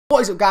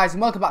What is up, guys,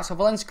 and welcome back to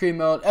Valencia Career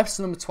Mode,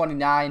 episode number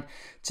 29.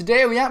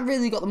 Today we haven't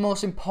really got the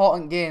most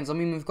important games. I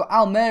mean, we've got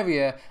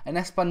Almeria and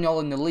Espanyol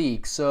in the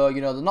league, so,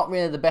 you know, they're not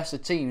really the best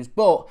of teams,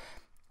 but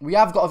we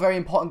have got a very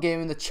important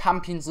game in the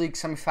Champions League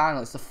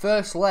semi-final. It's the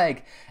first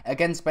leg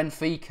against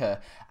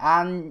Benfica,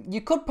 and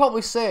you could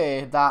probably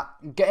say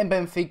that getting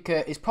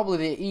Benfica is probably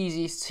the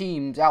easiest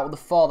teams out of the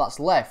four that's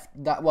left.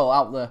 Out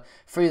of the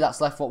three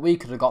that's left, what we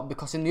could have got,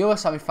 because in the other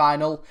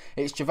semi-final,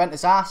 it's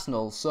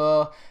Juventus-Arsenal.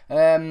 So,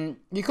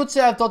 you could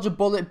say I've dodged a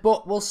bullet,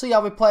 but we'll see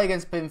how we play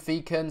against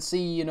Benfica and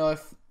see, you know,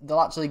 if they'll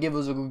actually give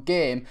us a good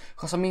game.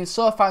 Because, I mean,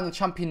 so far in the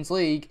Champions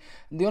League,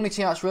 the only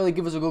team that's really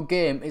given us a good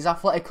game is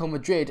Atletico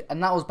Madrid,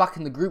 and that was back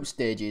in the group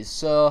stages.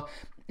 So,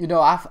 you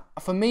know,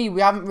 for me,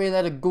 we haven't really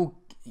had a good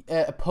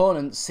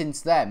opponent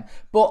since then.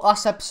 But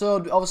last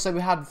episode, obviously,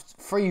 we had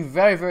three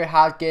very, very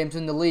hard games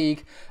in the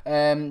league.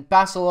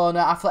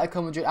 Barcelona,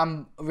 Atletico Madrid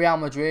and Real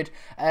Madrid.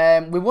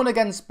 We won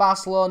against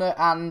Barcelona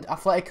and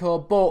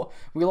Atletico, but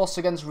we lost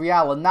against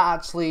Real, and that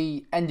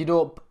actually ended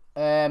up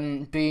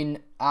being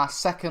our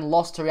second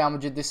loss to Real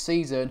Madrid this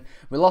season.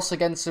 We lost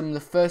against them the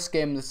first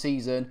game of the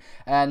season,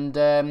 and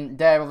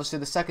they're obviously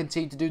the second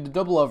team to do the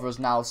double over us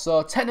now.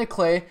 So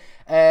technically,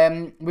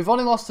 we've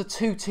only lost to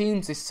two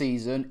teams this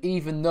season,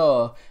 even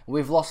though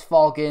we've lost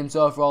 4 games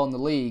overall in the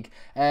league,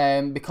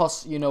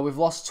 because, you know, we've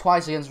lost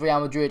twice against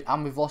Real Madrid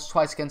and we've lost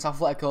twice against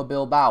Atletico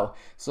Bilbao.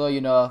 So,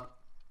 you know,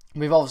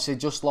 we've obviously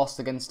just lost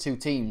against 2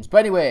 teams. But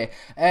anyway,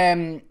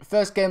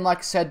 first game, like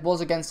I said,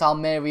 was against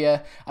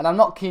Almeria, and I'm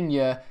not kidding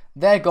you,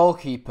 their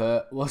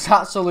goalkeeper was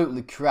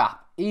absolutely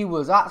crap. He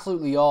was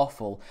absolutely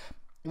awful.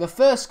 The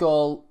first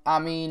goal, I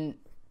mean,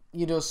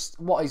 you just,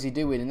 what is he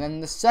doing? And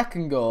then the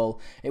second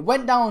goal, it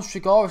went down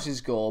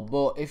Strigoris's goal,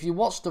 but if you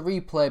watch the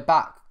replay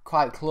back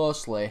quite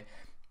closely,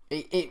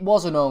 it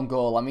was an own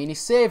goal. I mean, he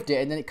saved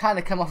it, and then it kind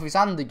of came off his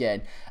hand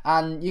again.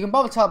 And you can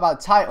probably tell about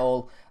the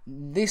title.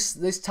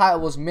 This title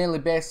was mainly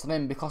based on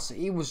him because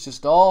he was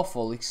just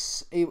awful.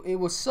 It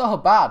was so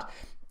bad.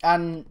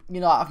 And,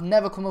 you know, I've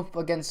never come up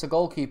against a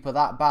goalkeeper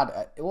that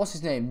bad. What's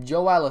his name?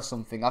 Joel or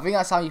something. I think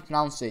that's how you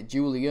pronounce it,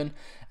 Julian.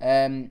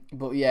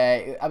 But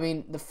yeah, I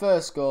mean, the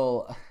first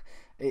goal,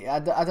 I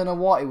don't know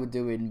what he was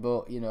doing,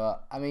 but, you know,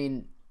 I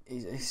mean,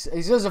 it's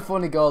just a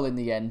funny goal in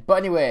the end. But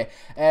anyway,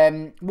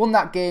 won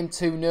that game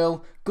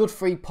 2-0. Good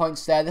 3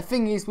 points there. The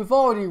thing is, we've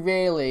already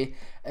really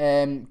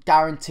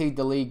guaranteed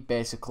the league,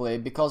 basically,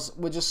 because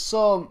we're just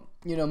so,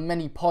 you know,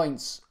 many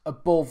points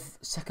above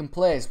second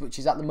place, which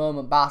is at the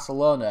moment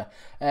Barcelona.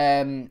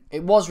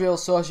 It was Real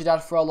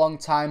Sociedad for a long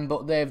time,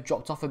 but they've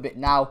dropped off a bit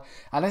now,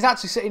 and it's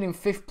actually sitting in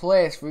 5th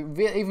place.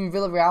 Even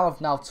Villarreal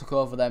have now took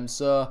over them.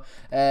 So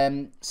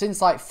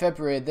since like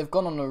February, they've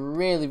gone on a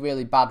really,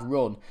 really bad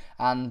run,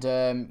 and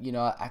you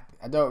know,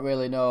 I don't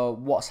really know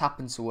what's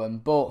happened to them,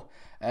 but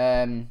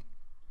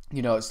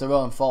you know, it's their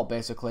own fault,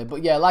 basically.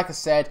 But yeah, like I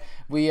said,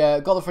 we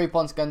got the 3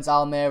 points against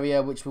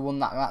Almeria, which we won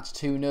that match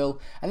 2-0.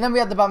 And then we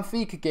had the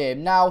Benfica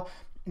game. Now,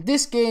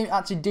 this game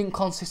actually didn't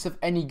consist of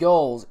any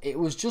goals. It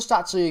was just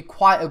actually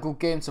quite a good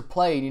game to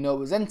play. You know, it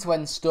was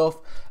end-to-end stuff,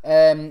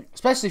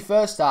 especially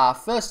first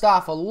half. First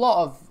half, a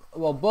lot of,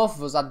 well, both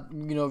of us had,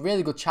 you know,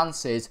 really good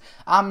chances.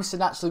 I missed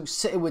an absolute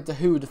sitter with the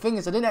hood. The thing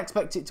is, I didn't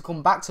expect it to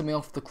come back to me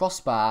off the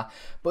crossbar,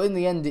 but in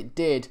the end it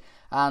did.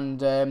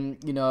 And,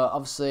 you know,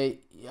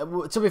 obviously,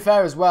 to be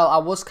fair as well, I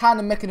was kind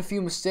of making a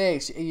few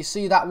mistakes. You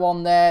see that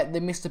one there, they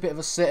missed a bit of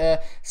a sitter.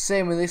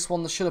 Same with this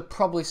one, they should have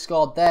probably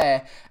scored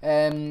there.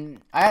 I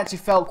actually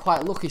felt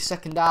quite lucky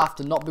second half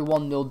to not be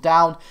 1-0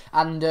 down.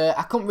 And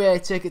I couldn't really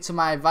take it to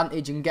my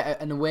advantage and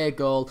get an away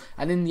goal.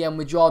 And in the end,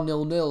 we draw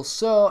 0-0.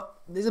 So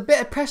there's a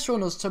bit of pressure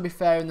on us, to be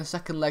fair, in the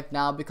second leg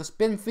now, because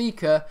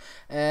Benfica,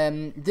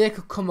 they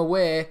could come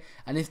away,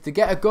 and if they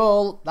get a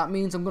goal, that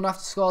means I'm going to have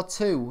to score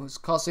 2.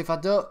 Because if I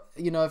don't,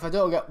 you know, if I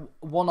don't get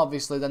 1,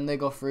 obviously, then they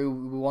go through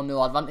with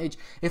 1-0 advantage.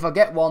 If I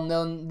get 1,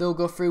 then they'll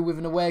go through with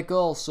an away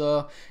goal.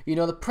 So, you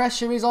know, the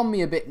pressure is on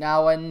me a bit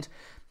now, and,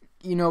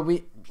 you know,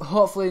 we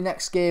hopefully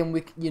next game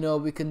we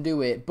can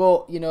do it.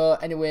 But, you know,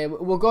 anyway,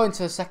 we'll go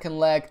into the second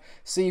leg,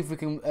 see if we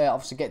can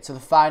obviously get to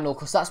the final,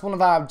 because that's one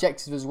of our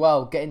objectives as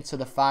well, getting to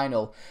the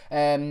final.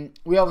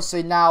 We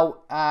obviously now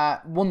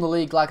won the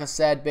league, like I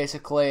said.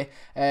 Basically,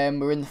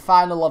 we're in the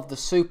final of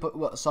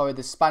the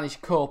the Spanish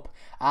Cup,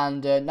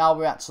 and now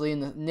we're actually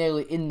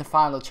nearly in the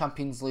final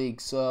Champions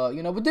League. So,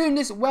 you know, we're doing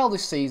this well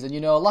this season. You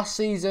know, last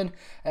season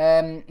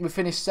we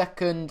finished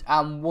second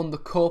and won the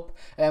cup,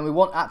 and we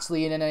weren't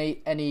actually in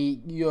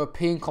any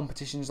European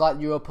competitions like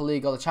the Europa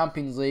League or the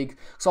Champions League.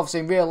 So obviously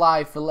in real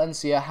life,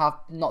 Valencia have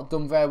not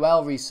done very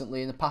well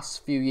recently in the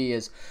past few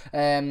years.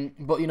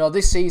 But, you know,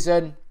 this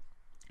season,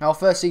 our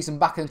first season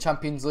back in the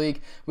Champions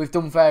League, we've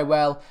done very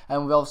well,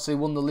 and we've obviously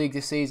won the league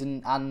this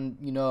season, and,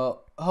 you know,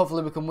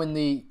 hopefully we can win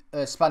the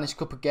Spanish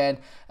Cup again,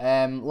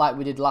 like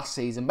we did last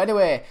season. But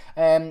anyway,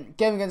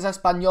 game against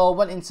Espanyol,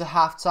 went into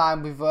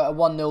half-time with a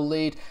 1-0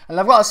 lead, and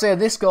I've got to say,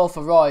 this goal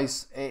for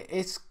Royce,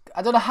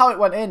 I don't know how it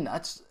went in.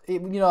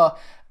 You know,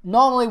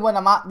 Normally when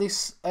I'm at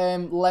this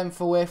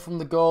length away from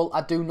the goal,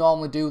 I do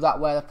normally do that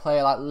where the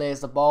player like lays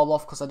the ball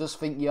off, because I just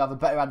think you have a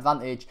better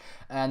advantage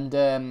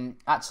and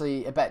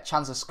actually a better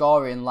chance of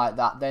scoring like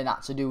that than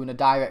actually doing a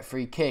direct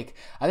free kick.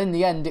 And in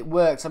the end it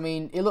works. I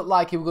mean, it looked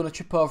like he was going to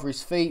trip over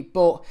his feet,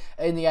 but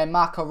in the end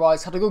Marco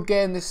Reus had a good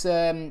game this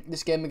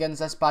game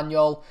against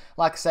Espanyol.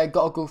 Like I said,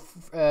 got a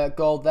good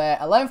goal there.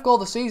 11th goal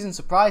of the season,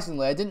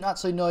 surprisingly. I didn't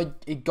actually know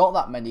he got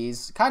that many.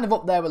 He's kind of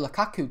up there with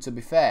Lukaku, to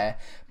be fair.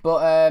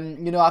 But,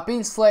 you know, I've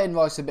been slating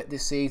Reus a bit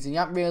this season. He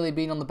hasn't really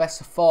been on the best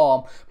of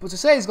form. But to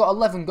say he's got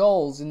 11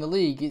 goals in the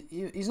league,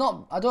 he's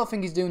not. I don't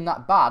think he's doing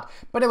that bad.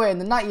 But anyway, in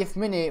the 90th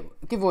minute,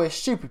 give away a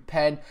stupid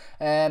pen.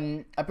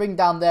 I bring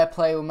down their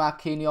player with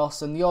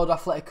Marquinhos, and the old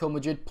Atletico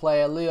Madrid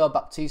player, Leo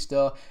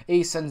Baptista,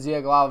 he sends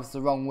Diego Alves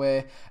the wrong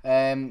way.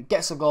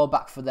 Gets a goal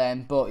back for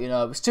them. But, you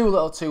know, it was too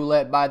little too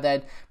late by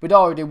then. We'd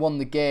already won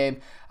the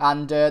game.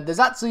 And there's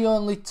actually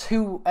only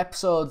 2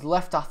 episodes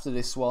left after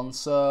this one.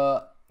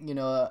 So, you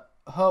know,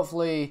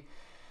 hopefully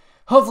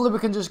we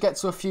can just get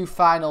to a few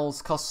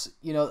finals, because,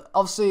 you know,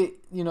 obviously,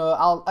 you know,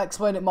 I'll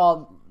explain it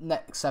more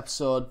next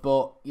episode,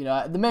 but, you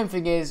know, the main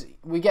thing is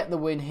we get the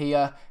win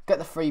here, get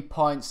the 3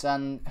 points,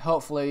 and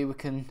hopefully we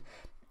can,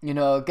 you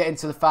know, get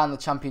into the final of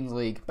the Champions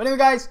League. But anyway,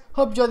 guys,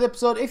 hope you enjoyed the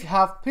episode. If you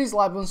have, please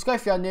like and subscribe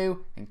if you are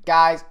new, and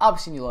guys, I'll be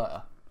seeing you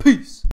later. Peace!